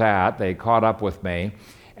where I was at. They caught up with me.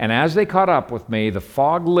 And as they caught up with me, the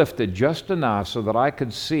fog lifted just enough so that I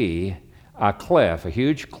could see a cliff, a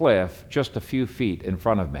huge cliff, just a few feet in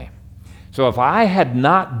front of me. So if I had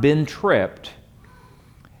not been tripped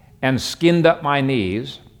and skinned up my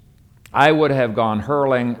knees, I would have gone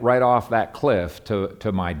hurling right off that cliff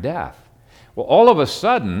to my death. Well, all of a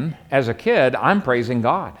sudden, as a kid, I'm praising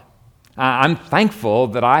God. I'm thankful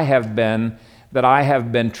that I have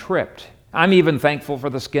been tripped. I'm even thankful for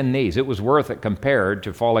the skinned knees. It was worth it compared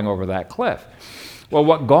to falling over that cliff. Well,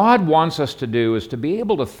 what God wants us to do is to be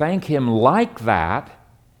able to thank Him like that,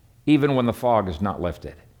 even when the fog is not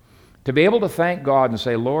lifted. To be able to thank God and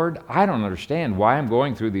say, Lord, I don't understand why I'm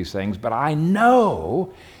going through these things, but I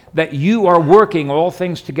know that you are working all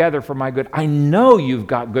things together for my good. I know you've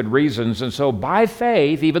got good reasons, and so by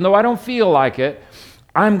faith, even though I don't feel like it,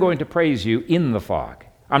 I'm going to praise you in the fog.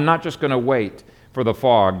 I'm not just going to wait for the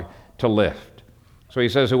fog to lift. So he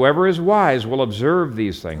says, whoever is wise will observe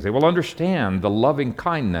these things. They will understand the loving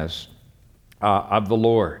kindness of the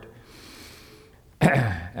Lord.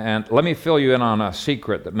 And let me fill you in on a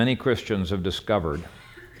secret that many Christians have discovered.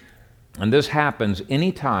 And this happens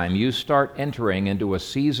anytime you start entering into a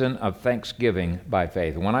season of thanksgiving by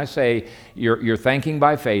faith. And when I say you're thanking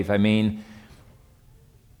by faith, I mean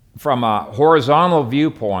from a horizontal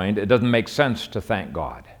viewpoint, it doesn't make sense to thank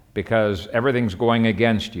God because everything's going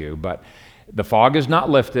against you. But the fog is not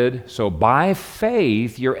lifted, so by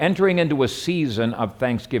faith, you're entering into a season of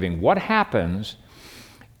thanksgiving. What happens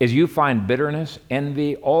is you find bitterness,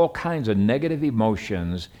 envy, all kinds of negative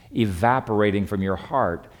emotions evaporating from your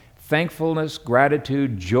heart. Thankfulness,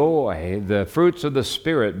 gratitude, joy, the fruits of the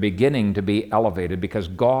Spirit beginning to be elevated because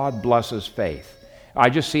God blesses faith. I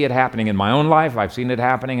just see it happening in my own life. I've seen it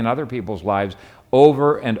happening in other people's lives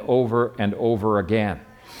over and over and over again.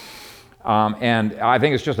 And I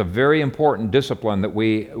think it's just a very important discipline that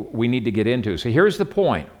we need to get into. So here's the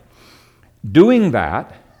point. Doing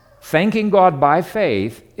that, thanking God by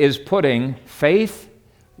faith, is putting faith,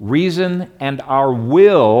 reason, and our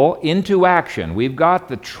will into action. We've got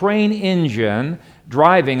the train engine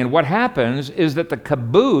driving, and what happens is that the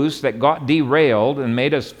caboose that got derailed and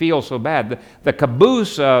made us feel so bad, the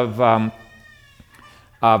caboose of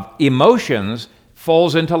emotions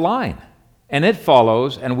falls into line. and it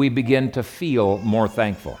follows, and we begin to feel more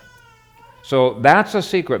thankful. So that's a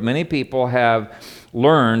secret many people have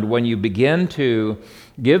learned. When you begin to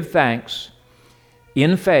give thanks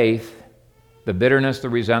in faith, the bitterness, the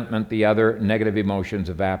resentment, the other negative emotions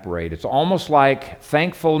evaporate. It's almost like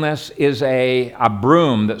thankfulness is a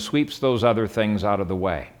broom that sweeps those other things out of the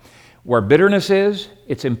way. Where bitterness is,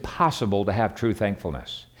 it's impossible to have true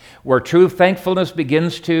thankfulness. Where true thankfulness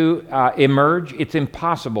begins to emerge, it's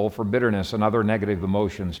impossible for bitterness and other negative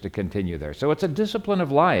emotions to continue there. So it's a discipline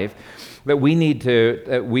of life that we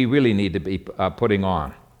really need to be putting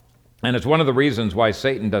on. And it's one of the reasons why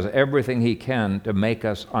Satan does everything he can to make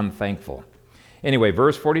us unthankful. Anyway,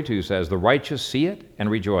 verse 42 says, "The righteous see it and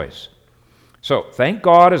rejoice." So thank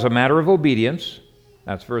God as a matter of obedience.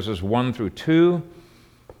 That's verses 1 through 2,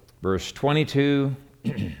 verse 22,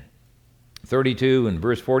 32, and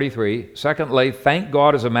verse 43. Secondly, thank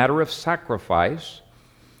God as a matter of sacrifice.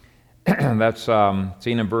 That's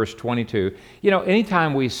seen in verse 22. You know,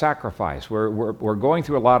 anytime we sacrifice, we're going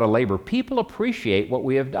through a lot of labor, people appreciate what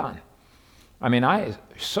we have done. I mean, I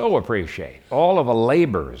so appreciate all of the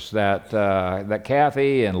labors that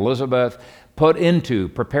Kathy and Elizabeth put into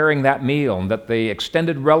preparing that meal, and that the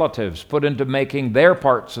extended relatives put into making their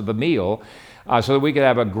parts of the meal so that we could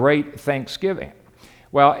have a great Thanksgiving.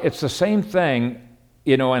 Well, it's the same thing,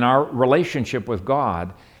 you know, in our relationship with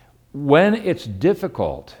God. When it's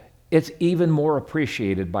difficult, it's even more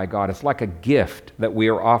appreciated by God. It's like a gift that we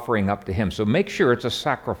are offering up to Him. So make sure it's a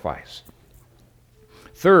sacrifice.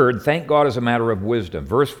 Third, thank God as a matter of wisdom.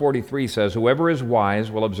 Verse 43 says, "Whoever is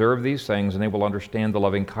wise will observe these things, and they will understand the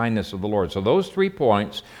loving kindness of the Lord." So those 3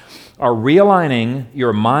 points are realigning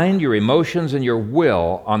your mind, your emotions, and your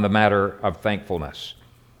will on the matter of thankfulness.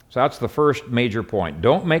 So that's the first major point.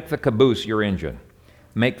 Don't make the caboose your engine.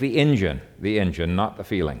 Make the engine, not the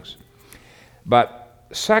feelings. But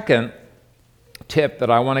second tip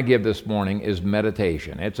that I want to give this morning is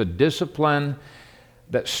meditation. It's a discipline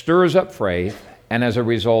that stirs up faith, and as a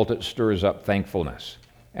result, it stirs up thankfulness.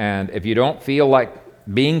 And if you don't feel like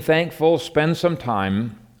being thankful, spend some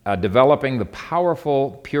time developing the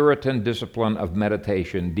powerful Puritan discipline of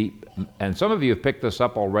meditation. And some of you have picked this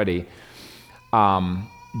up already.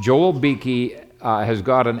 Joel Beeke has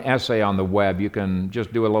got an essay on the web. You can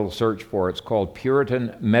just do a little search for it. It's called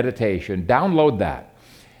Puritan Meditation. Download that.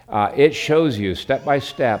 It shows you step by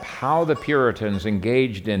step how the Puritans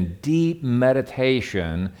engaged in deep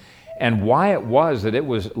meditation and why it was that it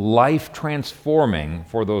was life-transforming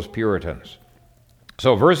for those Puritans.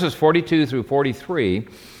 So verses 42 through 43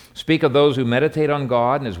 speak of those who meditate on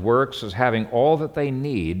God and His works as having all that they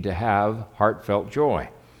need to have heartfelt joy.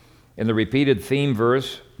 In the repeated theme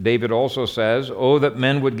verse, David also says, "Oh, that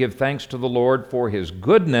men would give thanks to the Lord for His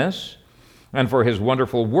goodness and for His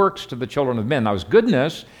wonderful works to the children of men." Now, His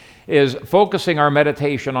goodness is focusing our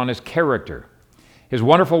meditation on His character. His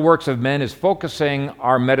wonderful works of men is focusing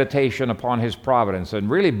our meditation upon His providence. And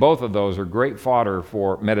really, both of those are great fodder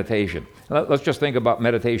for meditation. Let's just think about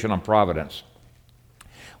meditation on providence.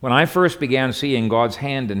 When I first began seeing God's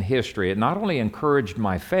hand in history, it not only encouraged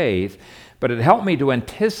my faith, but it helped me to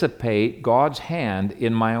anticipate God's hand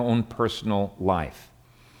in my own personal life.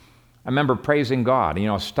 I remember praising God. You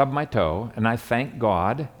know, I stubbed my toe, and I thanked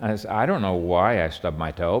God. I don't know why I stubbed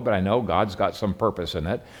my toe, but I know God's got some purpose in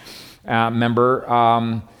it. Remember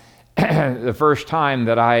the first time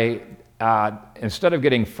that I, instead of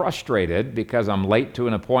getting frustrated because I'm late to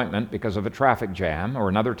an appointment because of a traffic jam, or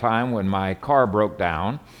another time when my car broke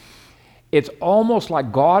down, it's almost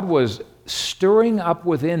like God was stirring up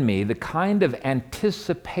within me the kind of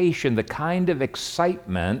anticipation, the kind of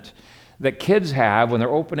excitement that kids have when they're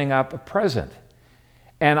opening up a present.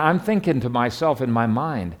 And I'm thinking to myself in my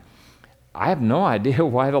mind, I have no idea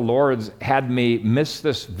why the Lord's had me miss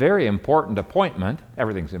this very important appointment.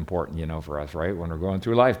 Everything's important, you know, for us, right, when we're going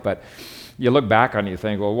through life. But you look back on it and you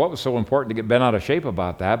think, well, what was so important to get bent out of shape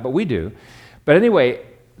about that? But we do. But anyway,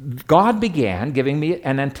 God began giving me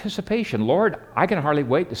an anticipation. Lord, I can hardly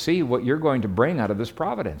wait to see what you're going to bring out of this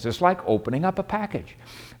providence. It's like opening up a package.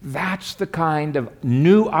 That's the kind of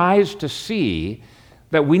new eyes to see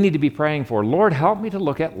that we need to be praying for. Lord, help me to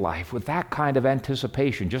look at life with that kind of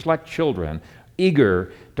anticipation, just like children,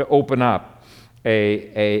 eager to open up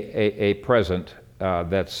a present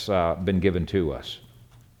that's been given to us.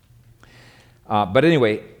 But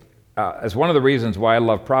anyway, as one of the reasons why I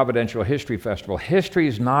love Providential History Festival, history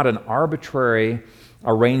is not an arbitrary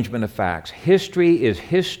arrangement of facts. History is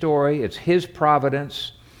His story, it's His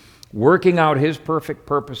providence, working out His perfect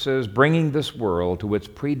purposes, bringing this world to its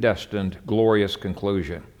predestined, glorious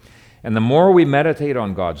conclusion. And the more we meditate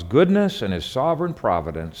on God's goodness and His sovereign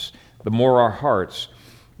providence, the more our hearts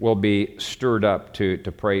will be stirred up to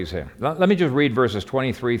praise him. Let me just read verses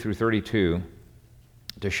 23 through 32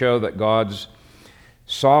 to show that God's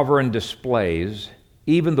sovereign displays,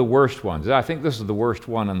 even the worst ones. I think this is the worst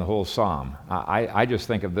one in the whole psalm. I just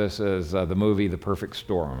think of this as the movie The Perfect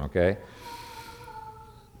Storm, okay?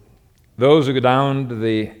 Those who go down to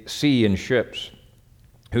the sea in ships,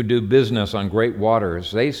 who do business on great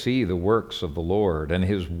waters, they see the works of the Lord and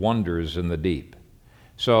his wonders in the deep.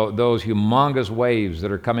 So those humongous waves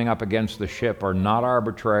that are coming up against the ship are not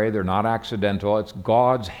arbitrary, they're not accidental. It's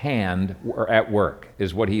God's hand at work,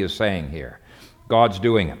 is what he is saying here. God's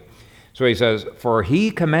doing it. So he says, "For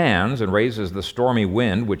he commands and raises the stormy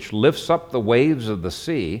wind, which lifts up the waves of the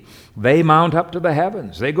sea. They mount up to the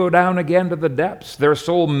heavens. They go down again to the depths. Their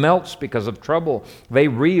soul melts because of trouble. They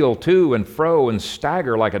reel to and fro and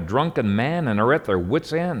stagger like a drunken man and are at their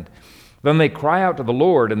wits' end. Then they cry out to the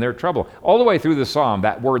Lord in their trouble." All the way through the psalm,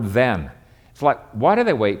 that word "then." It's like, why do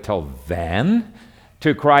they wait till then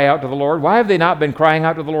to cry out to the Lord? Why have they not been crying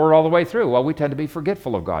out to the Lord all the way through? Well, we tend to be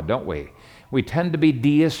forgetful of God, don't we? We tend to be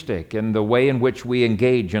deistic in the way in which we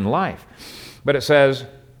engage in life. But it says,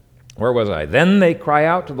 where was I? "Then they cry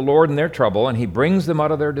out to the Lord in their trouble, and he brings them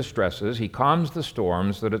out of their distresses. He calms the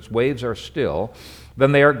storms, that its waves are still.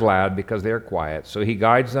 Then they are glad because they are quiet. So he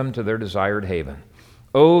guides them to their desired haven.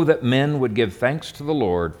 Oh, that men would give thanks to the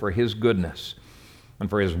Lord for his goodness and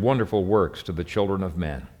for his wonderful works to the children of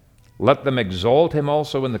men. Let them exalt him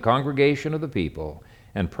also in the congregation of the people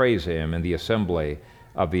and praise him in the assembly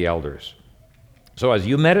of the elders." So as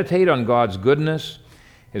you meditate on God's goodness,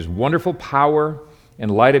 his wonderful power, in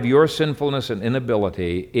light of your sinfulness and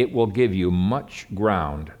inability, it will give you much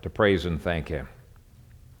ground to praise and thank him.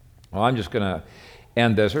 Well, I'm just going to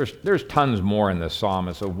end this. There's tons more in this psalm.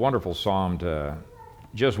 It's a wonderful psalm to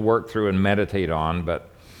just work through and meditate on, but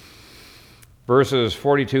verses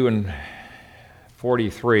 42 and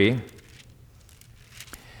 43,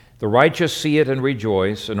 "The righteous see it and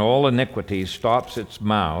rejoice, and all iniquity stops its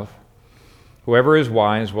mouth. Whoever is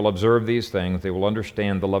wise will observe these things. They will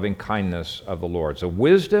understand the loving kindness of the Lord." So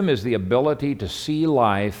wisdom is the ability to see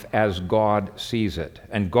life as God sees it.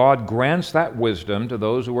 And God grants that wisdom to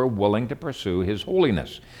those who are willing to pursue his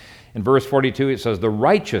holiness. In verse 42, it says, "The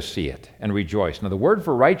righteous see it and rejoice." Now, the word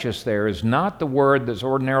for righteous there is not the word that's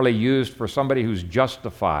ordinarily used for somebody who's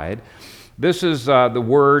justified. This is the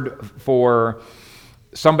word for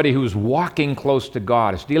somebody who's walking close to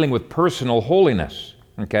God. It's dealing with personal holiness.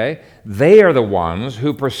 Okay? They are the ones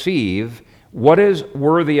who perceive what is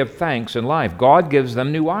worthy of thanks in life. God gives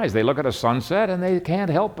them new eyes. They look at a sunset and they can't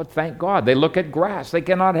help but thank God. They look at grass. They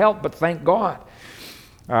cannot help but thank God.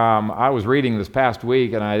 I was reading this past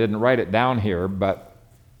week, and I didn't write it down here, but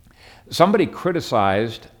somebody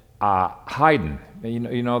criticized Haydn,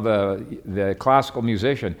 you know the classical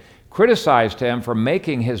musician, criticized him for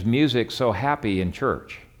making his music so happy in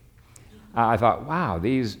church. I thought, wow,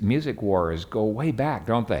 these music wars go way back,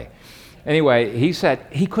 don't they? Anyway, he said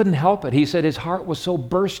he couldn't help it. He said his heart was so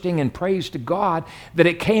bursting in praise to God that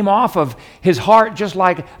it came off of his heart just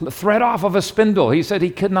like a thread off of a spindle. He said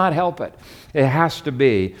he could not help it. It has to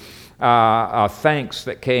be thanks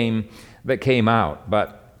that came out.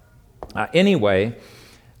 But anyway,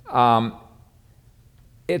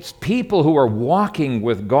 it's people who are walking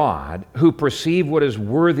with God who perceive what is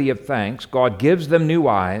worthy of thanks. God gives them new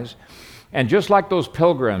eyes. And just like those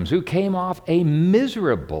pilgrims who came off a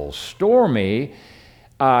miserable, stormy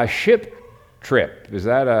ship trip, is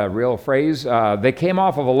that a real phrase? They came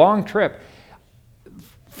off of a long trip.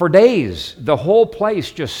 For days, the whole place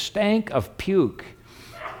just stank of puke.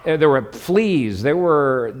 There were fleas, there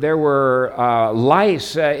were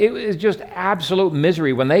lice. It was just absolute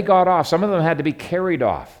misery. When they got off, some of them had to be carried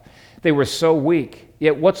off. They were so weak.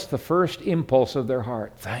 Yet what's the first impulse of their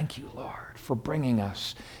heart? Thank you, Lord, for bringing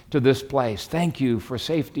us to this place. Thank you for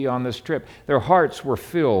safety on this trip. Their hearts were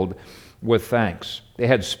filled with thanks. They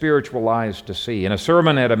had spiritual eyes to see. In a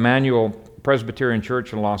sermon at Emmanuel Presbyterian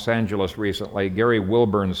Church in Los Angeles recently, Gary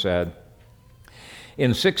Wilburn said, in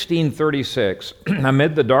 1636,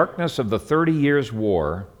 amid the darkness of the 30 Years'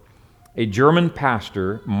 War, a German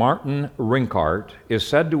pastor, Martin Rinkart, is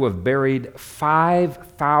said to have buried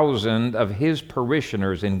 5,000 of his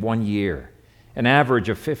parishioners in 1 year, an average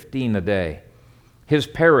of 15 a day. His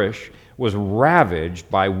parish was ravaged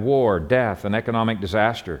by war, death, and economic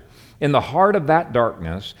disaster. In the heart of that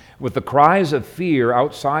darkness, with the cries of fear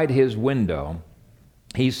outside his window,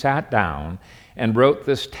 he sat down and wrote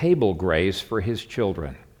this table grace for his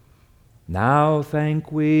children. Now thank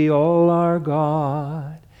we all our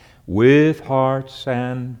God with hearts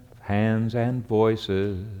and hands and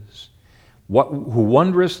voices, who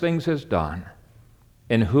wondrous things has done,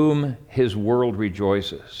 in whom his world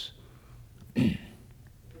rejoices,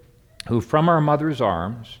 who from our mother's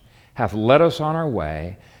arms hath led us on our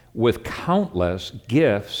way with countless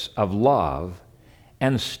gifts of love,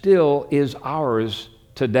 and still is ours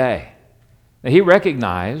today. Now, he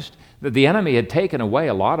recognized that the enemy had taken away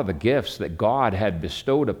a lot of the gifts that God had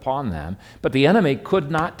bestowed upon them, but the enemy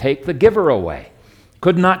could not take the giver away,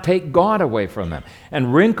 could not take God away from them. And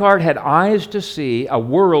Rinkart had eyes to see a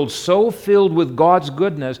world so filled with God's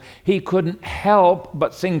goodness, he couldn't help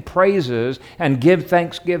but sing praises and give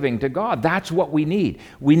thanksgiving to God. That's what we need.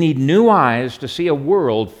 We need new eyes to see a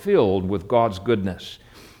world filled with God's goodness.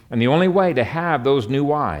 And the only way to have those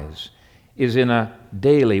new eyes is in a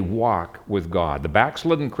daily walk with God. The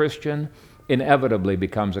backslidden Christian inevitably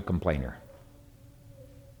becomes a complainer.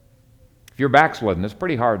 If you're backslidden, it's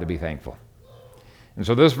pretty hard to be thankful. And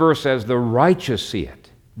so this verse says, the righteous see it.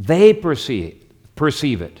 They perceive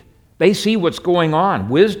it. They see what's going on.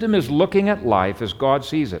 Wisdom is looking at life as God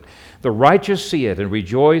sees it. The righteous see it and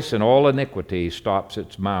rejoice, and all iniquity stops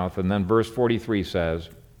its mouth. And then verse 43 says,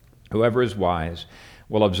 whoever is wise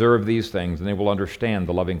will observe these things, and they will understand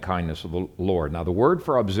the loving kindness of the Lord. Now, the word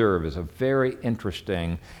for observe is a very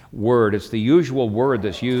interesting word. It's the usual word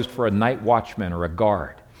that's used for a night watchman or a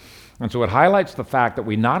guard. And so it highlights the fact that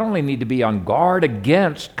we not only need to be on guard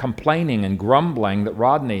against complaining and grumbling that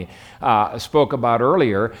Rodney spoke about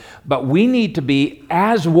earlier, but we need to be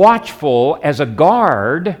as watchful as a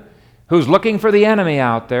guard who's looking for the enemy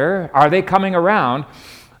out there. Are they coming around?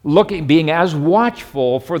 Being as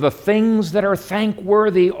watchful for the things that are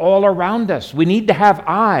thankworthy all around us. We need to have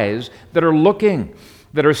eyes that are looking,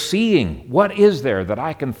 that are seeing, what is there that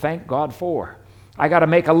I can thank God for? I got to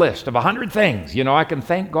make a list of 100 things, I can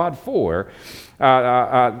thank God for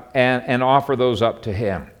and offer those up to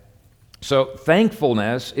Him. So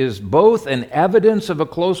thankfulness is both an evidence of a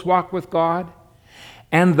close walk with God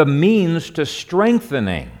and the means to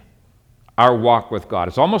strengthening our walk with God.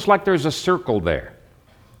 It's almost like there's a circle there.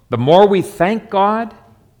 The more we thank God,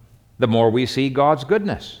 the more we see God's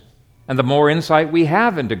goodness. And the more insight we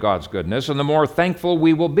have into God's goodness, and the more thankful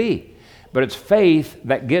we will be. But it's faith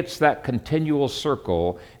that gets that continual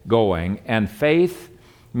circle going. And faith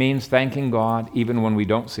means thanking God even when we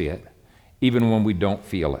don't see it, even when we don't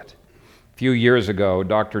feel it. A few years ago,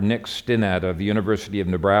 Dr. Nick Stinnett of the University of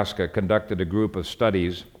Nebraska conducted a group of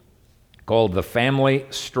studies called the Family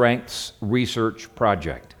Strengths Research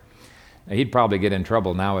Project. He'd probably get in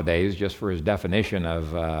trouble nowadays just for his definition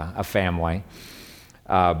of a family.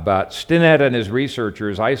 But Stinnett and his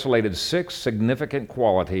researchers isolated 6 significant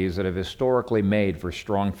qualities that have historically made for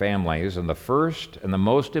strong families. And the first and the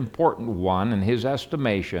most important one, in his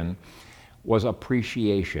estimation, was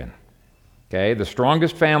appreciation. Okay, the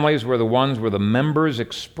strongest families were the ones where the members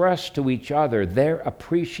expressed to each other their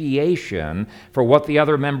appreciation for what the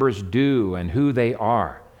other members do and who they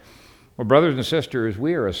are. Well, brothers and sisters,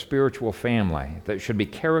 we are a spiritual family that should be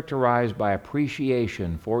characterized by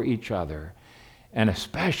appreciation for each other, and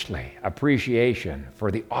especially appreciation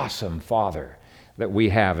for the awesome Father that we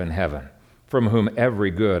have in heaven, from whom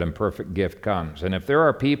every good and perfect gift comes. And if there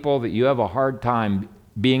are people that you have a hard time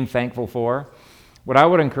being thankful for, what I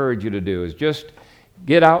would encourage you to do is just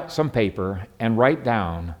get out some paper and write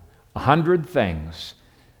down 100 things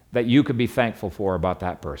that you could be thankful for about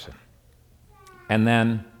that person. And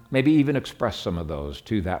then maybe even express some of those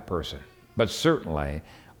to that person. But certainly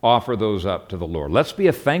offer those up to the Lord. Let's be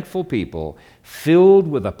a thankful people filled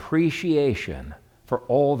with appreciation for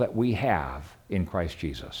all that we have in Christ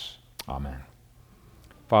Jesus. Amen.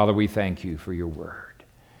 Father, we thank you for your word.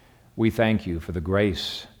 We thank you for the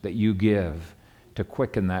grace that you give to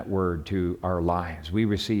quicken that word to our lives. We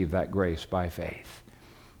receive that grace by faith.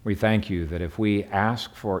 We thank you that if we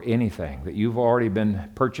ask for anything, that you've already been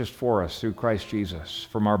purchased for us through Christ Jesus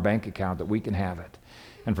from our bank account, that we can have it.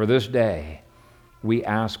 And for this day, we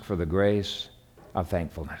ask for the grace of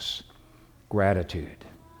thankfulness, gratitude,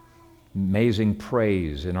 amazing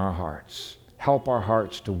praise in our hearts. Help our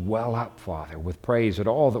hearts to well up, Father, with praise at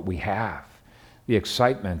all that we have. The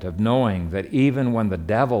excitement of knowing that even when the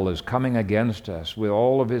devil is coming against us with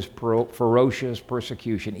all of his ferocious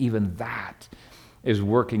persecution, even that is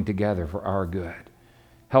working together for our good.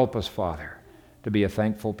 Help us, Father, to be a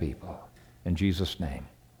thankful people. In Jesus' name,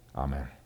 amen.